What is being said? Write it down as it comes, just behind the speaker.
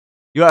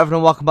Yo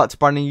everyone, welcome back to a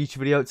brand new YouTube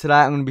video. Today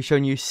I'm going to be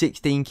showing you a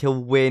 16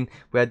 kill win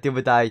we had the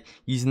other day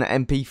using the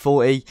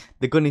MP40.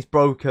 The gun is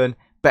broken,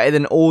 better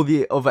than all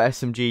the other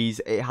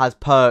SMGs. It has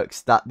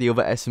perks that the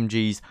other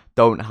SMGs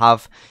don't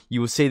have. You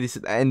will see this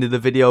at the end of the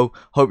video.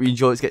 Hope you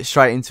enjoy. Let's get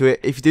straight into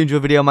it. If you do enjoy the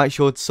video, make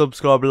sure to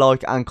subscribe,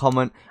 like and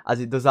comment, as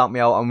it does help me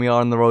out and we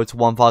are on the road to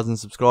 1,000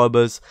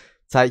 subscribers.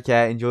 Take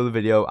care, enjoy the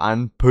video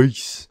and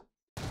peace.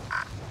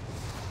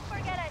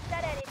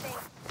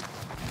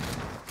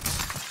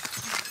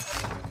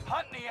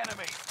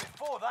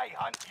 They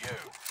hunt you.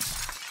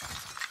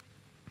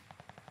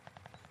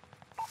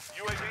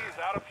 UAV is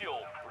out of fuel.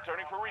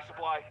 Returning for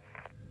resupply.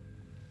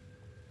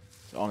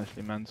 It's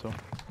honestly mental.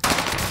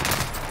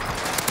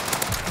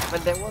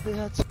 Men det var det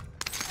här.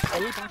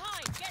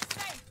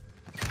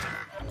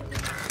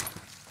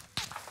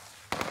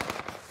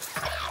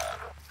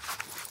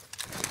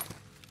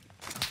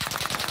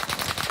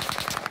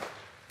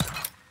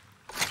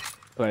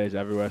 Players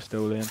everywhere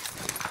still in.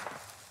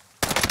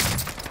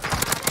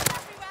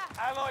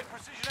 Allied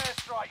precision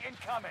airstrike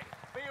incoming.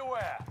 Be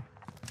aware.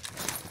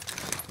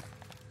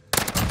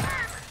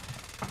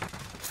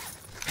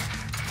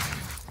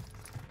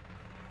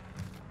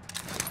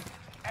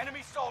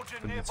 Enemy soldier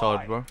nearby.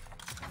 Inside, bro.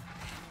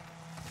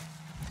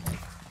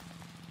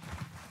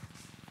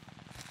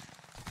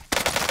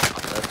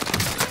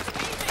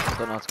 I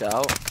don't know how to get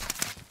out.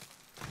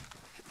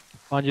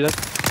 Behind you there.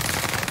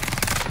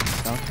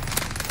 Down.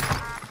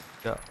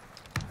 Yeah.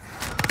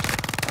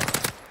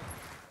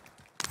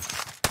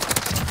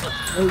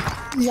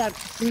 Ja,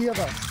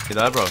 fyra. You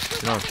there, bro?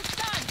 You know.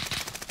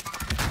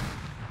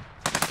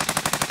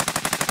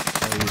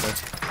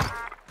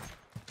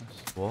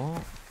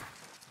 What?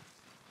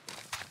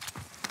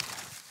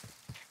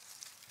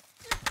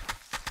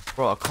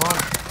 Bro, I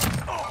can't.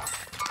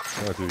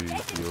 How do you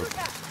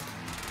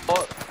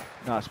What?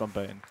 Nah, it's one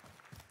baiting.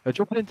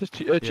 Drop it into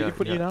chicken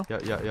put you now.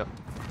 Yeah.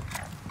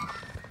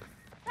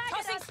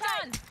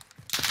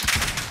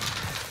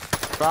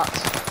 Rats.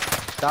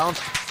 Down.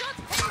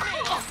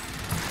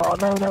 Oh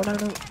no.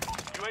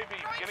 UAV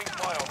getting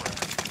flyover.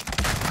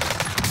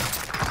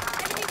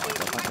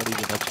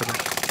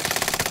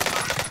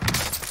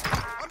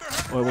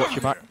 Well, watch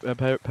your back,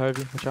 pair of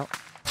you, watch out.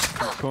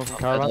 Coming from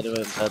caravan.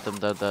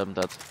 I'm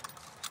dead.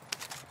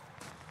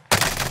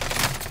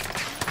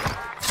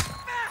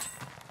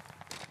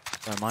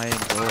 Oh, my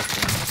aim's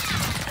awful.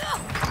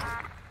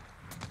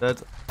 Dead.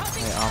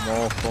 Mate, I'm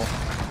awful.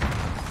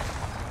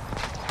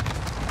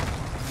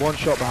 One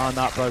shot behind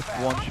that, bro.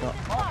 One shot.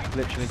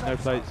 Literally, no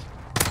plates.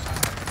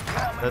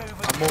 Dead.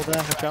 I'm more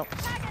there, watch out.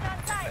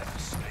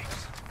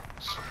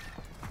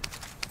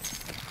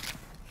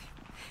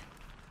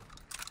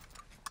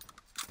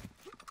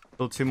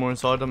 Still two more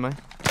inside on me.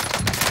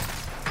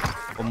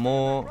 One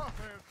more.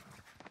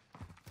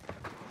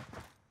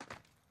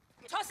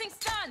 Tossing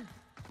stun.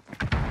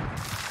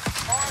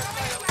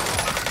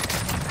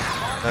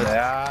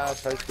 Ja,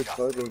 scheiß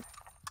Betäubung.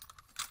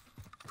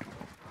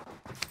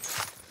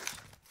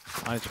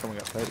 I need to come and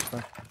get plates,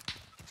 bro.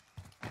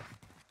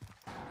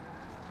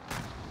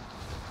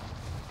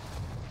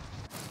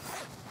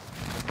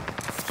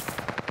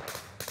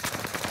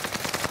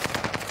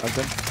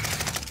 Open.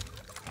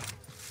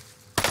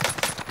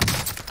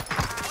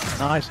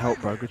 Nice help,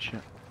 bro. Good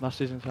shit. Last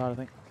is inside, I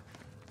think.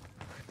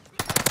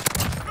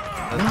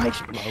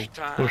 Nice, bro.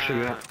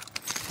 Pushing it.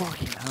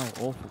 Fucking hell,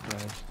 awful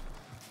players.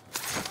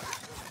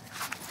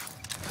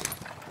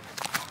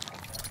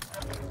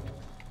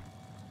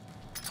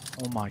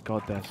 Oh my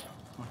god, there's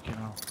fucking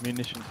hell.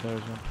 Munitions there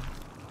as well.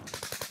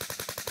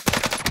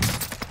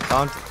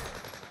 Down.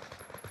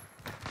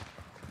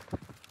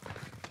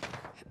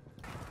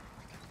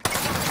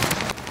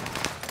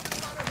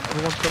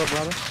 Everyone's got up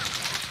ladder.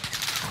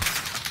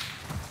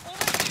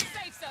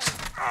 Safe zone.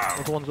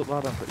 Everyone's up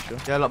ladder, I'm pretty sure.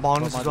 Yeah, look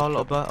behind us as well,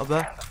 up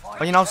there.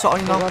 On you now, on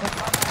you now.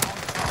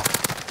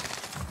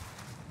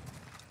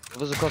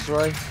 Others across the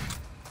road.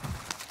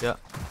 Yeah.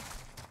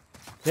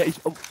 Yeah, he's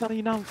up there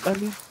you now,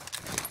 Ellie.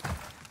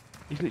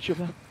 He's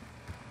literally up there.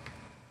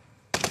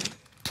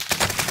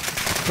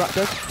 Crack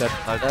dead.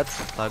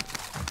 Dead.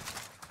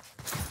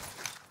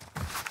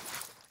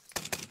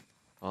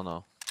 Oh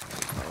no.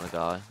 I'm gonna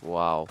die.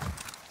 Wow.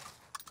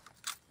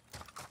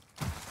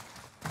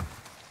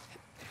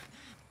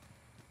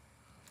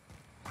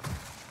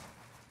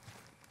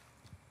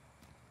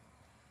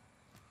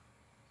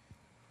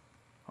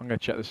 I'm gonna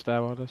check the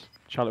stairwell does.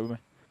 Chal it with me.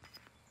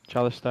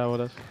 Chal the stairwell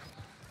does.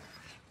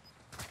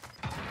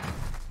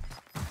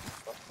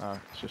 Oh,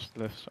 it's just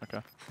lifts,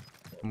 okay.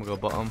 I'm gonna go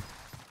bottom.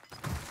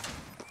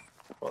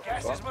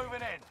 Gas is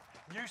moving in.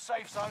 New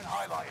safe zone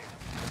highlighted.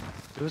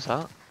 Who's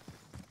that?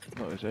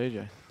 No, it was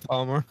AJ.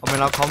 Armor. I mean,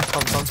 now comes.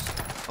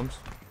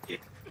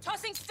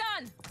 Tossing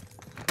stun.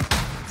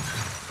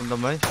 Come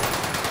on me.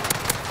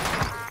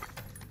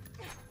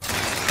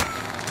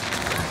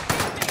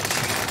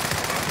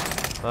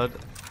 Dead.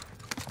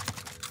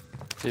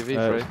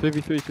 TV3.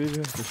 3v3.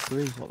 There's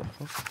 3, what the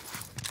fuck?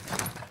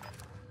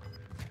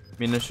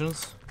 Munitions.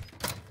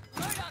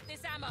 Load up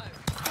this ammo.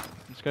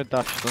 Let's go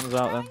dash guns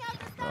out then.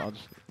 I'll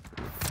just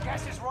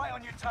Gas is right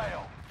on your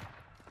tail.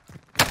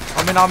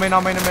 I'm in.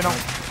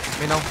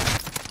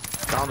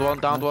 Downed one,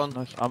 downed one.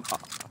 Nice.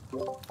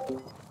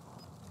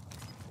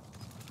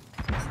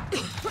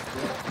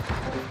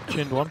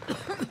 Chinned one.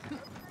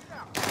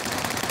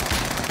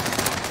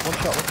 One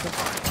shot.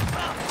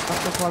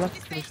 That's my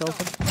left. Finish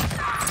open.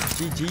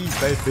 GG's,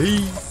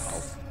 baby.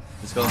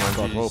 Let's go, man.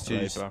 God, well GG's,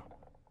 played, GG's.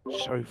 bro.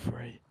 So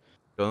free.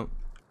 Go.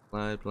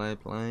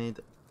 Played.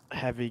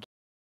 Heavy.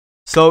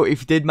 So,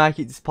 if you did make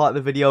it to this part of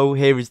the video,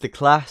 here is the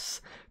class.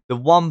 The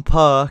one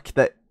perk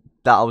that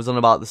I was on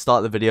about at the start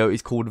of the video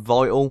is called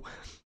Vital.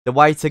 The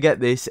way to get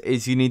this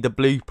is you need the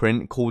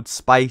blueprint called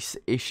Space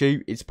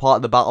Issue. It's part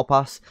of the Battle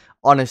Pass.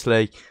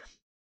 Honestly,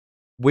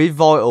 with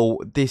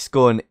Vital, this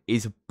gun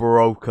is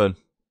broken.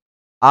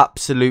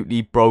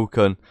 Absolutely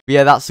broken. But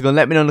yeah, that's the gun.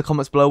 Let me know in the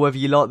comments below whether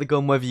you like the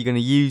gun, whether you're going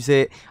to use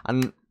it.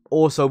 And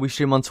also, we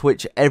stream on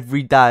Twitch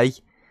every day.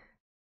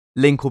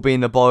 Link will be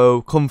in the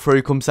bio. Come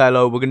through, come say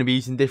hello. We're going to be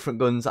using different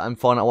guns and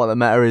find out what the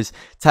meta is.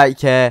 Take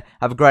care.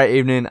 Have a great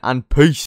evening and peace.